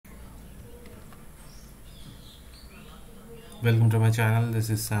Welcome to my channel. This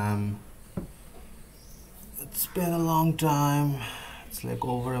is Sam. It's been a long time. It's like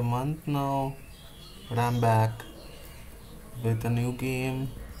over a month now, but I'm back with a new game.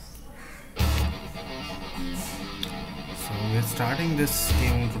 So we're starting this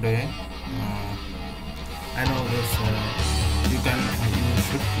game today. I know this. You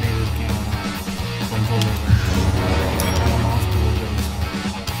should play this game on a controller, on a mouse controller,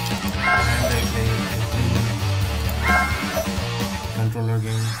 and I play controller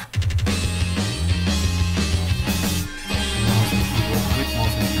game. Mouse and keyboard with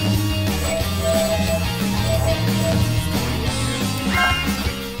mouse and keyboard.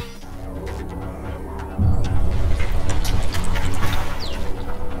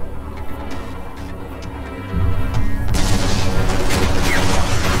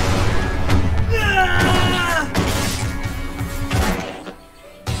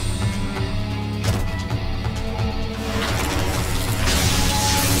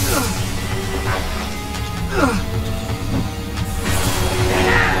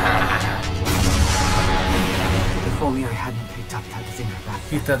 If only I hadn't picked up that thing back.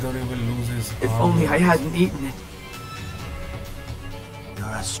 Itadori will lose his If arm. only I hadn't eaten it. You're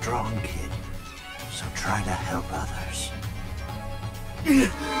a strong kid, so try to help others.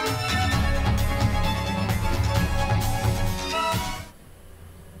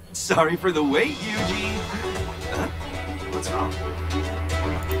 Sorry for the wait, Yuji. Huh? What's wrong?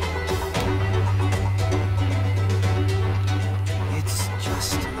 It's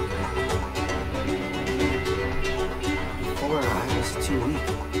just... Before I was too weak.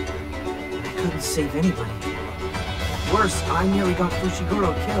 I couldn't save anybody. Worse, I nearly got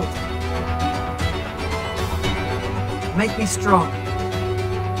Fushiguro killed. Make me strong.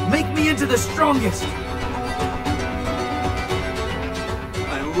 Make me into the strongest!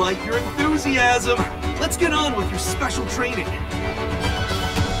 I like your enthusiasm. Let's get on with your special training.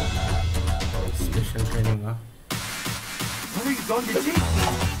 Special training, huh? What are you going to teach me?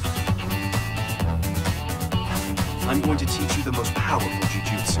 I'm going to teach you the most powerful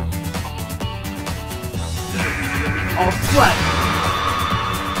jujutsu. All flat!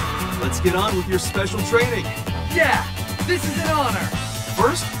 Let's get on with your special training. Yeah! This is an honor!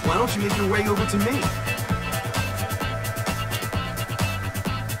 First, why don't you make your way over to me?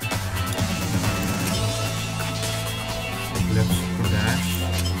 Left to dash,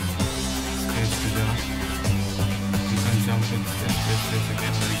 space to jump. You can jump with space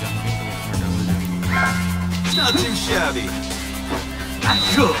again while jumping for double jump. Not too shabby.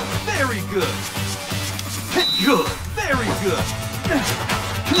 Good. Very good. Good. Very good.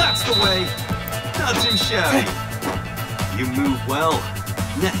 That's the way. Not too shabby. You move well.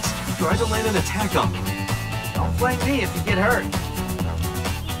 Next, try to land an attack on me. Don't blame me if you get hurt.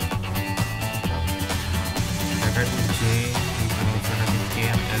 Attack with J, you can also attack with K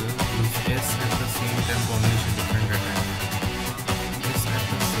and L. Use S at the same time, combination different attack. S at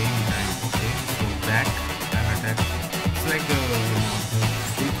the same time, okay? So back and attack. It's like the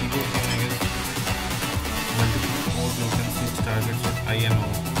full keyboard game, I guess. Multiple modes, you can switch targets with I and O.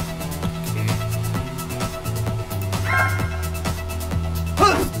 Okay.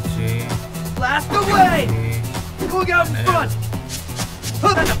 J, Blast away! K, Look out in and front!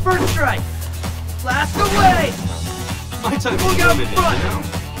 That's the first strike! Blast away! My time is Look out in limited, front! you know?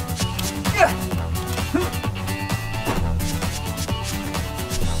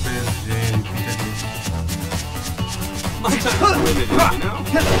 Press J repeatedly. My time is limited, you know?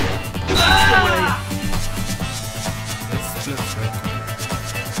 That's the way. Let's flip right.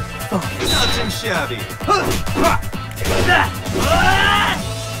 Not too shabby.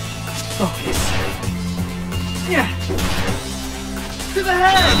 Focus. Yeah. To the Not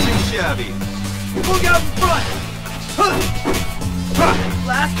head! too shabby. Look out in front!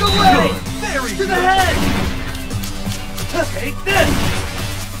 Blast away! Very To good. the head! Take this!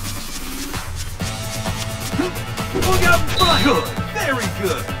 Look out in front! Good. Very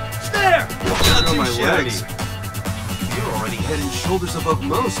good. There! Not Throw too my shabby. legs. You're already head and shoulders above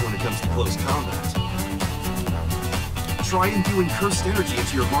most when it comes to close combat. Try imbuing cursed energy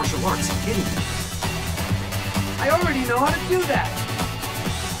into your martial arts and hitting them. I already know how to do that!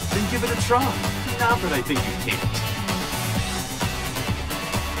 Then give it a try. Not that I think you can't.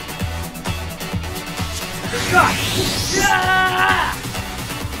 Yeah!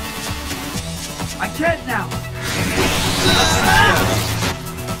 I can't now!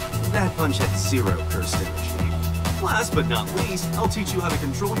 That punch had zero cursed energy. Last but not least, I'll teach you how to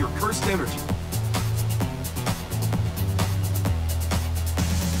control your cursed energy.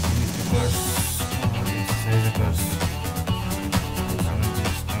 Exercise a curse.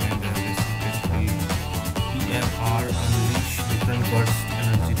 Personages, I mean, there is basically PLR unleash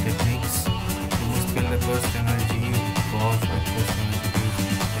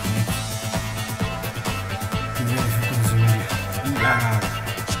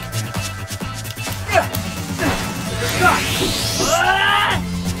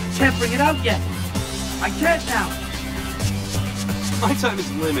bring it out yet. I can't now. My time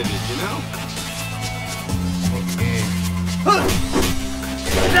is limited, you know? Okay.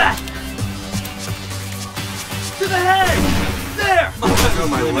 That! To the head! There! My time is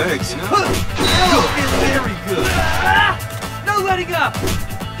my legs, you know? Good, very good. No letting up!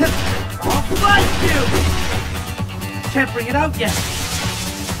 I'll bust you! Can't bring it out yet.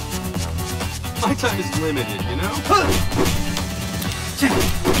 My time is limited, you know?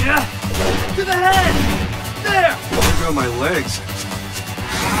 To the head! There! There go my legs.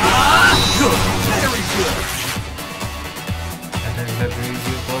 Good, very good. Attack that raise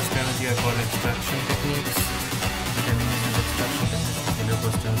your burst energy are called extraction techniques. You can use these extraction techniques to kill your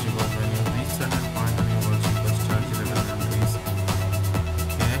burst energy bar when you reach certain point on your virtual burst charge level and raise.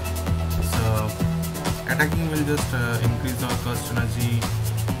 Okay, so attacking will just increase our burst energy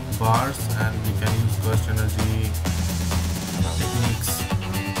bars, and we can use burst energy techniques.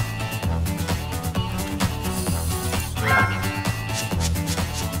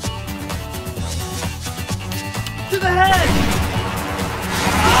 To the head!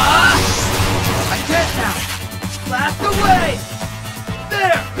 I can't now! Blast away!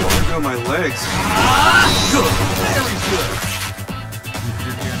 There! There go my legs. Good, very good.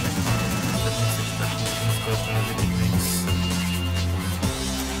 Utility and extraction burst energy techniques.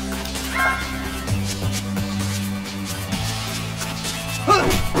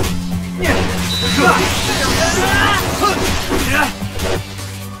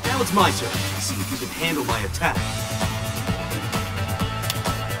 Now it's my turn. See if you can handle my attack.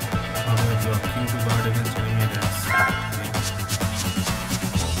 How about your Q to guard against enemy attacks?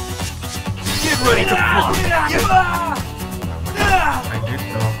 Get ready to fly. I did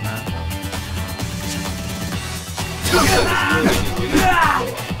drop now. My time is limited, you know?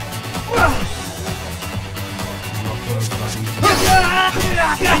 Blocking is not easy.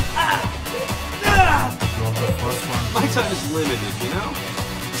 Block the first one. My time is limited, you know?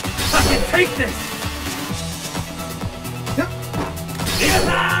 I can take this!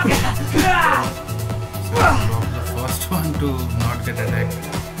 Block the first one to not get attacked.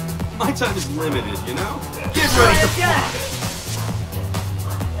 My time is limited, you know? Get ready to fly.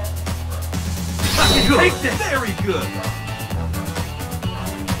 Good, Take this. very good.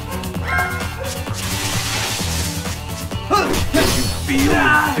 Can you feel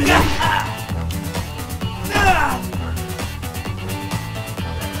infinity?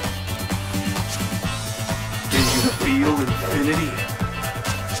 Can you feel infinity?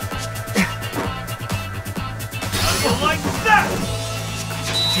 How do you like that?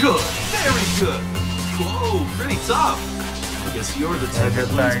 Good, very good. Whoa, pretty tough. I guess you're the type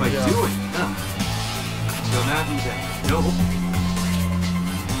that learns by doing, huh? Don't have me then. No.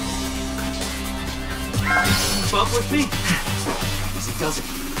 Keep up with me? Easy does it.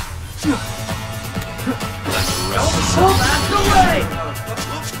 Let's wrap this up. Blast away!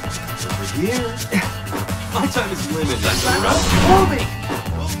 Over here. My time is limited. Let's wrap. Pull me!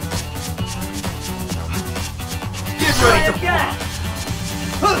 Get ready to fly. again!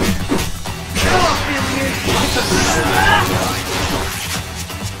 Now I'm feeling it! My time is limited.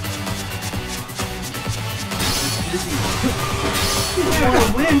 You wanna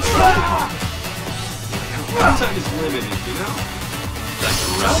win? My time is limited, you know? Let's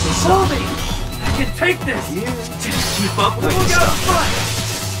wrap this Pull up. me! I can take this! Keep up with Look me. out front!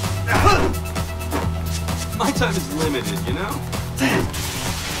 My time is limited, you know?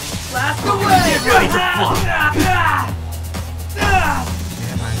 Blast away! Get ready to fly.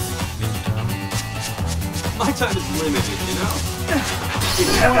 Yeah, nice. Good job. My time is limited, you know? You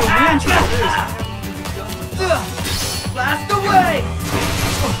wanna win? Blast away!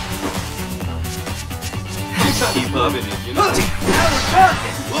 My time is limited, you know? Now we're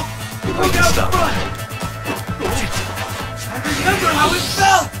talking! Look out front! I remember how it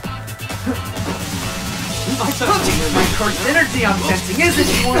felt! My time is limited. My cursed energy I'm sensing isn't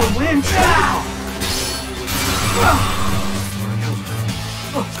you wanna win?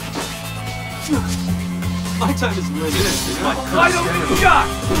 My time is limited, you know? Wide open shot!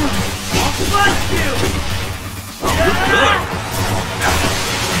 I'll blast you!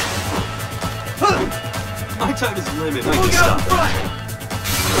 My time is limited. Look out front!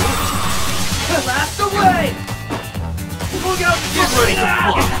 Blast away! Look out Get ready to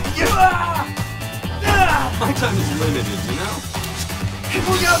fly. fly! My time is limited, you know?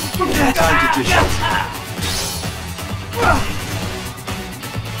 Look out from the Time to dish out.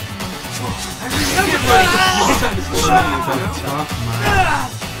 Get ready to fly. My time is limited, you know? Tough, man.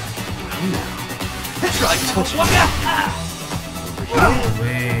 Try touching me.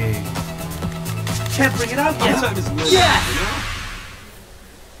 Way. Can't bring it out My yet. time is limited, Yeah. you know?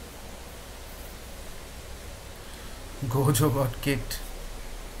 Gojo got kicked.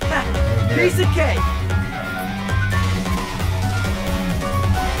 Piece of cake!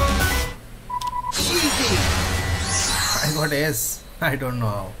 Easy! I got S. I don't know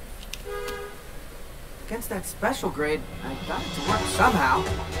how. Against that special grade, I got it to work somehow.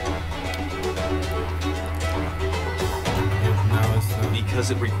 Now it's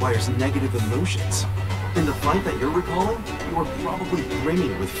Because it requires negative emotions. In the fight that you're recalling, you were probably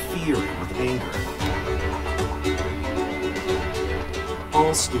brimming with fear and with anger.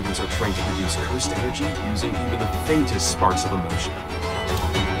 All students are trained to produce cursed energy using even the faintest sparks of emotion.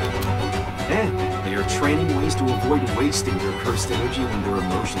 And they are training ways to avoid wasting their cursed energy when their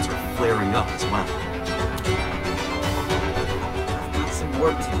emotions are flaring up as well. I've got some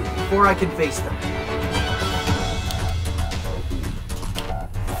work to do before I can face them.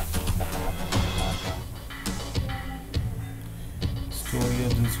 story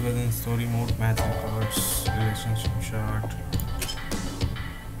of this was in story mode, match records, relationship chart.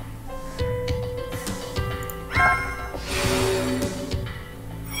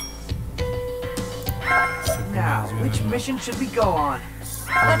 Now, which mission should we go on?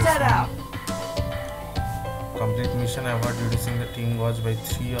 Let's head out! Complete mission, avoid reducing the team gods by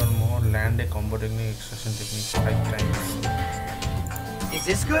 3 or more, land a combo technique, extraction technique 5 times. Is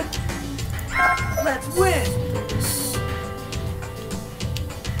this good? Let's win!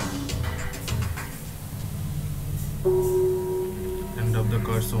 End of the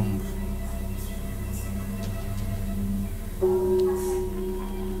curse womb.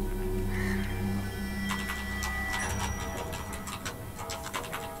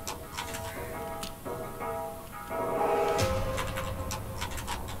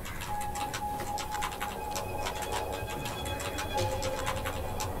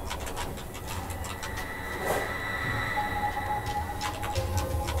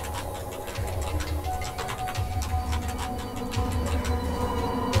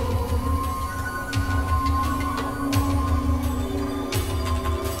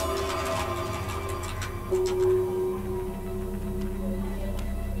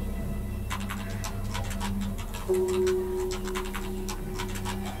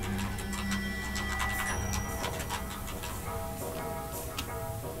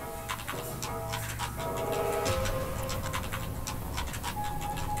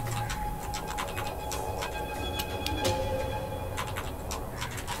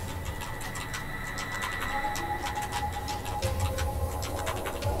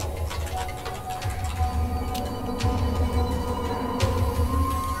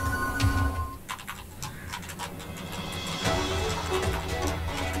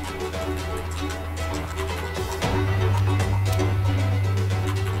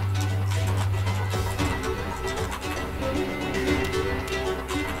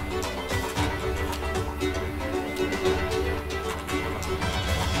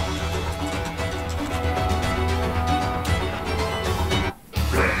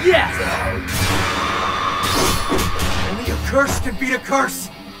 Yes! Only a curse can beat a curse!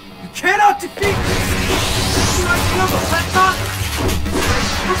 You cannot defeat me! Do I feel the Peton?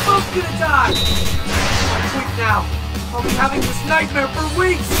 We're both gonna die! I'm weak now. I'll be having this nightmare for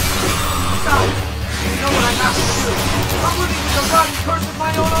weeks! Besides, you know what I have to do. I'm living with a rotten curse of my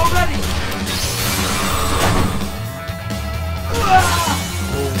own already!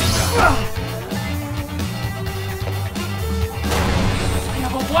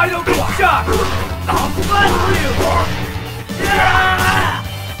 Wide open shot! I'll blast you!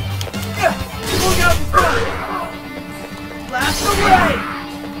 Look out in front! Blast away!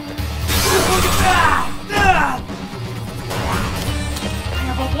 Look at that! I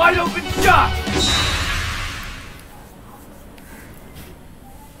have a wide open shot!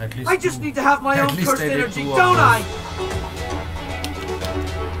 At least I just need to have my own least cursed I did energy, 2 of don't those. I?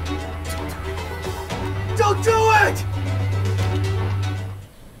 Don't do it!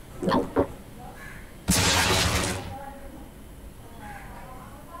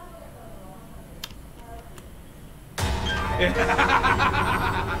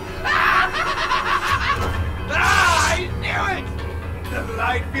 I knew it! The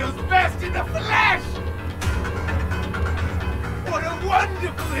light feels best in the flesh! What a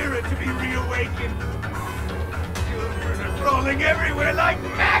wonderful era to be reawakened! Children are crawling everywhere like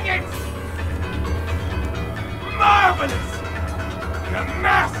maggots! Marvelous! A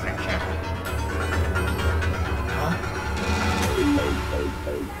massacre!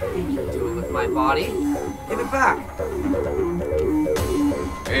 What are you doing with my body? Give it back.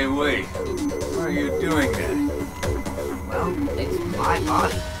 Hey, wait. Why are you doing that? Well, it's my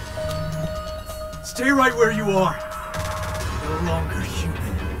body. Stay right where you are. No longer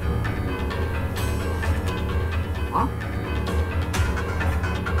human. Huh?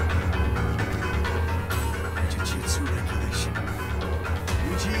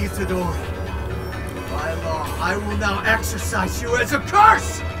 Isidore. By law, I will now exercise you as a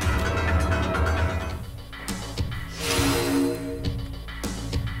curse!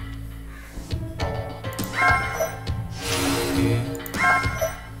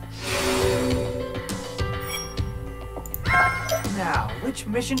 Now, which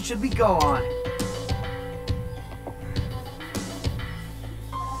mission should we go on?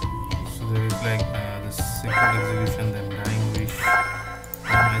 So there is like the secret execution, then dying wish,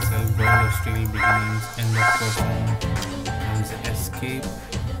 find myself, dawn of steel beginnings, end of person, there is escape,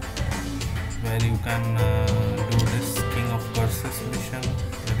 where you can do this king of curses mission.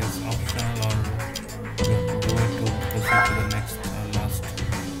 That is optional, or you have to do it to proceed to the next last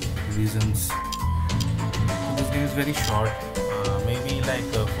reasons. So this game is very short, maybe like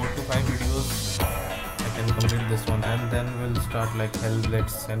 4 to 5 videos I can complete this one, and then we'll start like Hellblade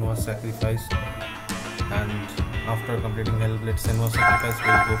Senua's Sacrifice, and after completing Hellblade Senua's Sacrifice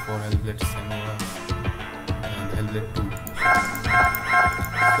we'll go for Hellblade Senua and Hellblade 2.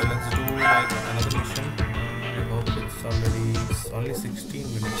 So let's do like another mission. I hope it's only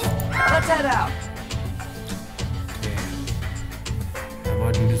 16 minutes. Let's head out! Okay.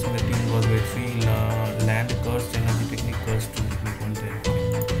 About reducing the team was with 3 land cursed, energy technique cursed, to technique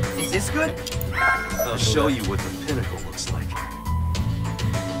 110. Is this good? I'll show you what the pinnacle looks like.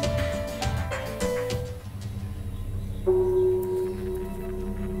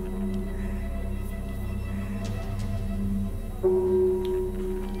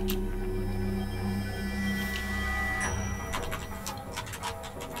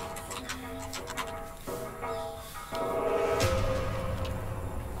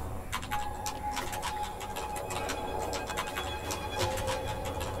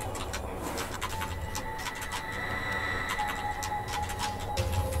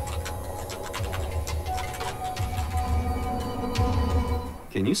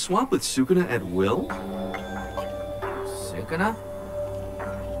 Can you swap with Sukuna at will? Sukuna?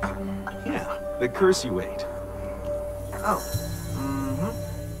 Yeah, the curse you ate. Oh.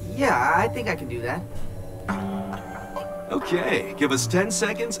 Mm-hmm. Yeah, I think I can do that. Okay, give us 10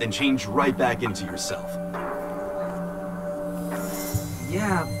 seconds and change right back into yourself.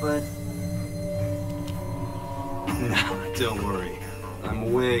 Yeah, but... Nah, don't worry.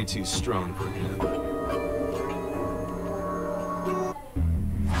 I'm way too strong for him.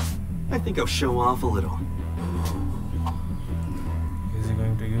 I think I'll show off a little. Is he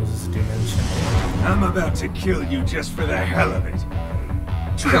going to use his dimension? I'm about to kill you just for the hell of it.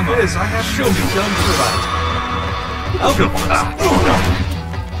 Truth is, I have to be done for right. I'll go first.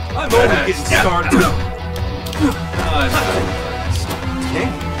 I'm only getting started. Hey,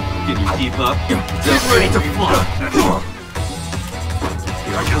 can you keep up? Get ready to fly.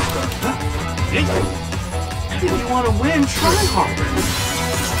 Here I come. If you want to win, try harder.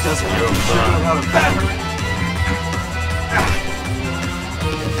 Doesn't sure know how to battle.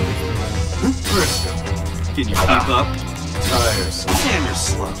 Can you keep up? Tiresome. Damn, you're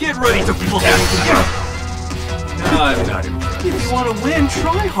slow. Get ready to fly. I'm not impressed. If you want to win,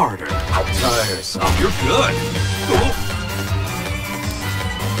 try harder. Tiresome. Oh, you're good. Cool.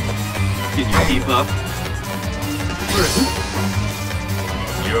 Can you keep up?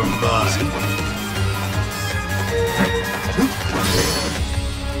 You're mine.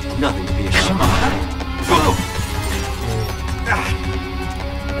 Nothing to be ashamed of.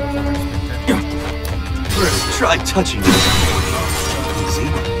 First, try touching me. Easy.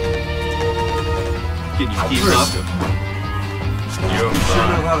 Can you keep up? You're Sure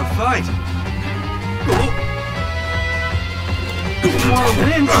know mine. how to fight. If you want to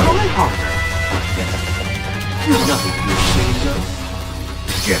win, try harder. Nothing to be ashamed of.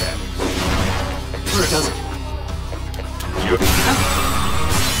 Get at it. First, doesn't. You're...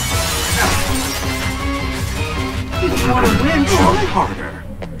 If you want to win, try harder.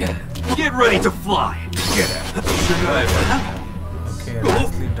 Get ready to fly. Get at it. Okay,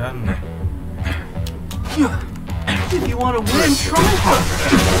 nicely done. If you want to win, try harder.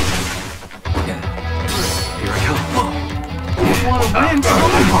 Here I come. If you want to win,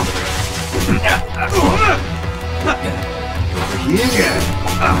 try harder.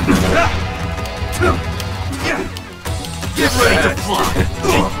 Get ready to fly.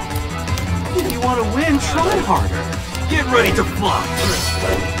 If you want to win, try harder. Get ready to fly.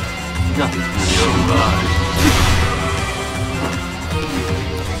 Nothing.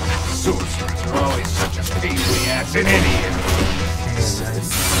 Sorcerers are always such a pain in the ass in any end.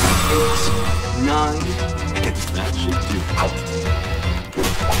 9, and that should do.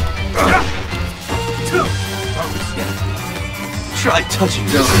 Try touching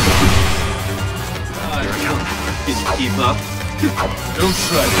those. Here I come. Can you keep up? Don't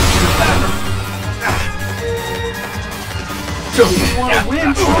try to. Don't you want to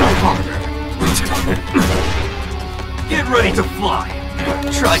win? Try harder. Get ready to fly.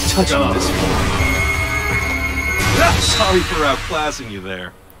 Try touching this one. Sorry for outclassing you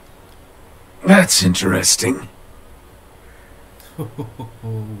there. That's interesting. I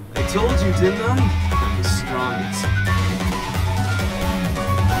told you, didn't I? I'm the strongest.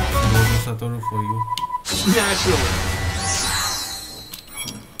 Satoru for you. Naturally.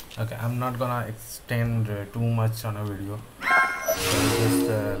 Okay, I'm not gonna extend too much on a video. So I'll just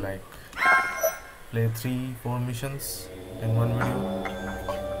like play 3-4 missions in one video.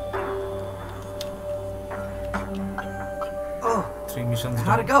 Oh, 3 missions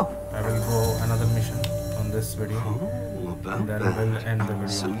how'd it done. go? I will go another mission on this video. Oh, about And then that. we'll end the video.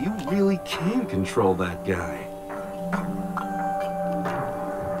 So you really can control that guy.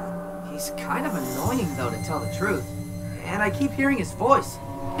 He's kind of annoying, though, to tell the truth. And I keep hearing his voice.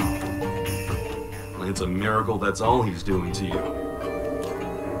 It's a miracle that's all he's doing to you.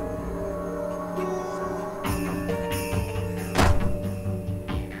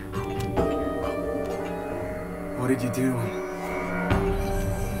 What did you do?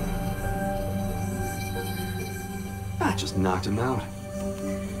 I just knocked him out.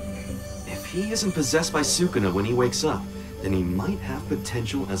 If he isn't possessed by Sukuna when he wakes up, then he might have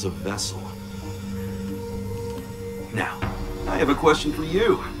potential as a vessel. Now, I have a question for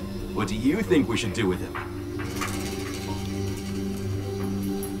you. What do you think we should do with him?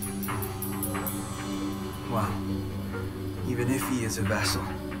 Well, even if he is a vessel,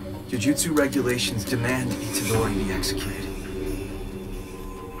 Jujutsu regulations demand Itadori be executed.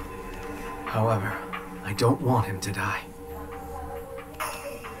 However, I don't want him to die.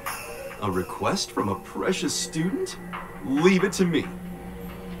 A request from a precious student? Leave it to me.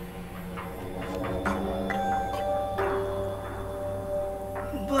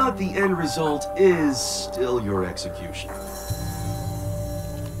 But the end result is still your execution.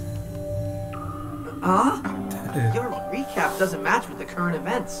 Huh? Your recap doesn't match with the current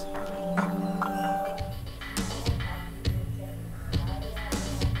events.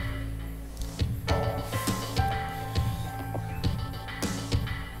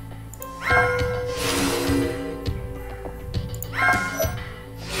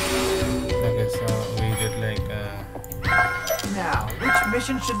 Okay, so we did like Now, which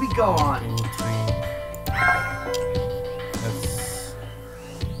mission should we go on? 2, 3. That's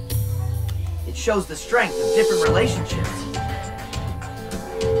It shows the strength of different relationships.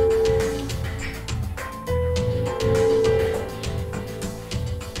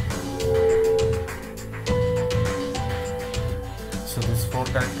 so these 4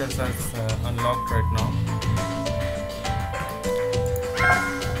 characters are unlocked right now.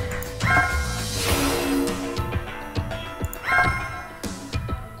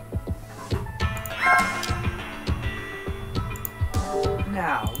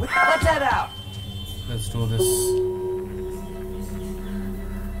 Now, let's head out. Let's do this.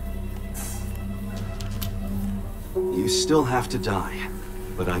 You still have to die,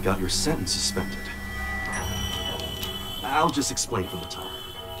 but I got your sentence suspended. I'll just explain from the top.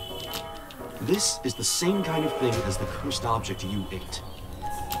 This is the same kind of thing as the cursed object you ate.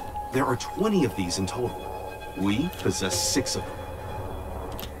 There are 20 of these in total. We possess 6 of them.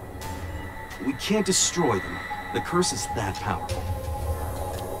 We can't destroy them. The curse is that powerful.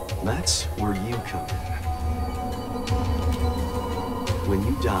 That's where you come in. When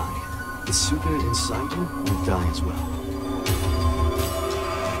you die, the Sukuna inside you will die as well.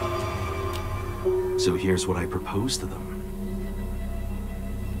 So here's what I propose to them.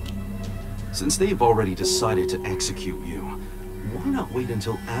 Since they've already decided to execute you, why not wait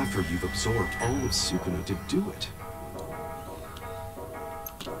until after you've absorbed all of Sukuna to do it?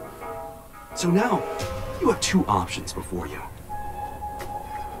 So now, you have 2 options before you.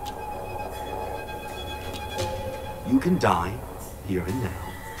 You can die, here and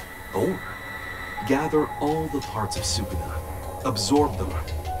now, or gather all the parts of Sukuna, absorb them,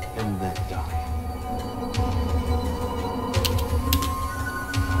 and then die.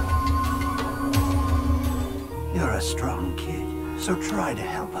 You're a strong kid, so try to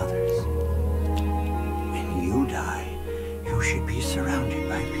help others. When you die, you should be surrounded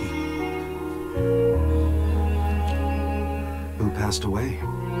by people. Who passed away?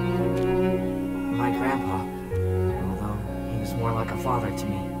 My grandpa. Although he was more like a father to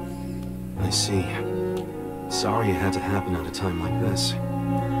me. I see. Sorry it had to happen at a time like this.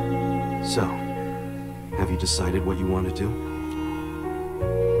 So, have you decided what you want to do?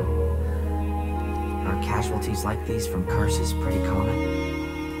 Are casualties like these from curses pretty common?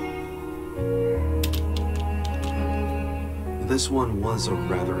 this one was a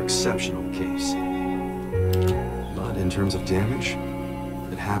rather exceptional case. But in terms of damage,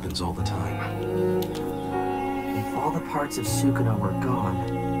 it happens all the time. If all the parts of Sukuna were gone,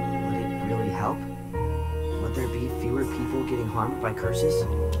 would it really help? Would there be fewer people getting harmed by curses?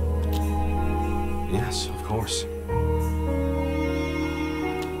 Yes, of course.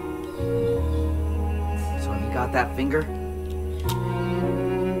 So have you got that finger?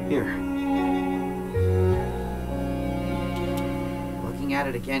 Here. Looking at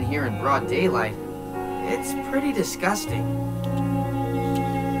it again here in broad daylight, it's pretty disgusting.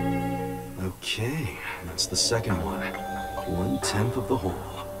 Okay, that's the second one. 1/10 of the whole.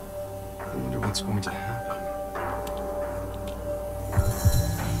 I wonder what's going to happen.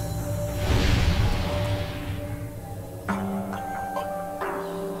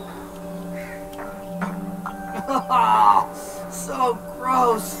 So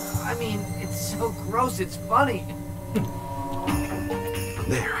gross. I mean, it's so gross, it's funny.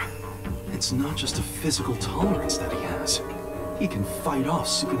 There. It's not just a physical tolerance that he has. He can fight off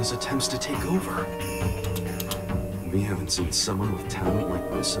Sukuna's attempts to take over. We haven't seen someone with talent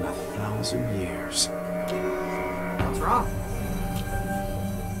like this in 1,000 years. What's wrong?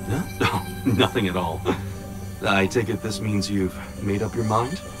 No, nothing at all. I take it this means you've made up your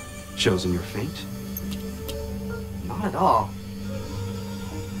mind? Chosen your fate? Not at all.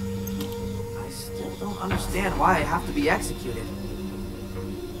 I still don't understand why I have to be executed.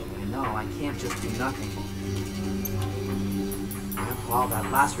 I know I can't just do nothing. Well,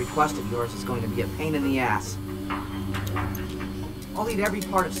 that last request of yours is going to be a pain in the ass. I'll eat every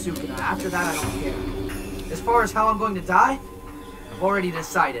part of Sukuna. After that, I don't care. As far as how I'm going to die, I've already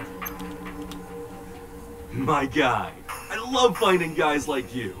decided. My guy. I love finding guys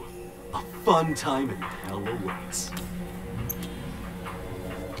like you. A fun time in hell awaits.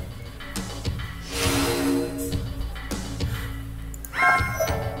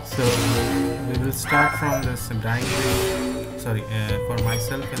 So we will start from this dying way. Sorry, for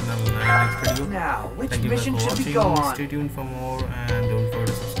myself in the next video. Now, which Thank you guys mission for should we watching. go on? Stay tuned for more and don't forget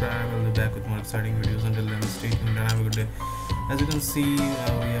to subscribe. I'll be back with more exciting videos. Until then, stay tuned and have a good day. As you can see,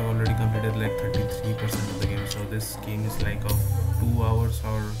 we have already completed like 33% of the game. So this game is like of 2 hours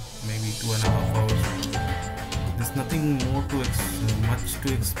or maybe 2.5 hours. There's nothing more to much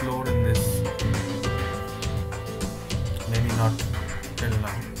to explore in this. Maybe not till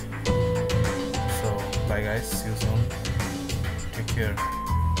now. So bye guys, see you soon. Take care.